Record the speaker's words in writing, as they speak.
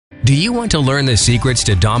Do you want to learn the secrets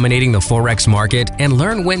to dominating the Forex market and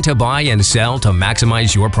learn when to buy and sell to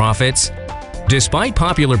maximize your profits? Despite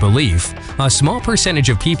popular belief, a small percentage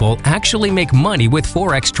of people actually make money with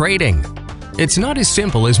Forex trading. It's not as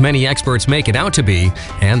simple as many experts make it out to be,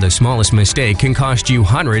 and the smallest mistake can cost you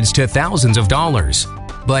hundreds to thousands of dollars.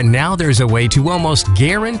 But now there's a way to almost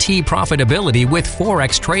guarantee profitability with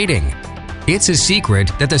Forex trading. It's a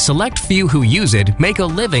secret that the select few who use it make a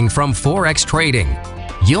living from Forex trading.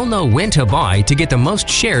 You'll know when to buy to get the most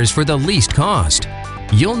shares for the least cost.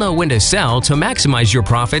 You'll know when to sell to maximize your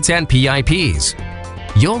profits and PIPs.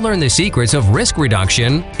 You'll learn the secrets of risk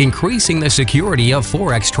reduction, increasing the security of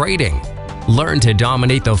Forex trading. Learn to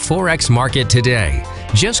dominate the Forex market today.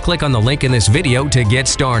 Just click on the link in this video to get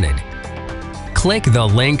started. Click the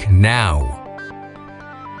link now.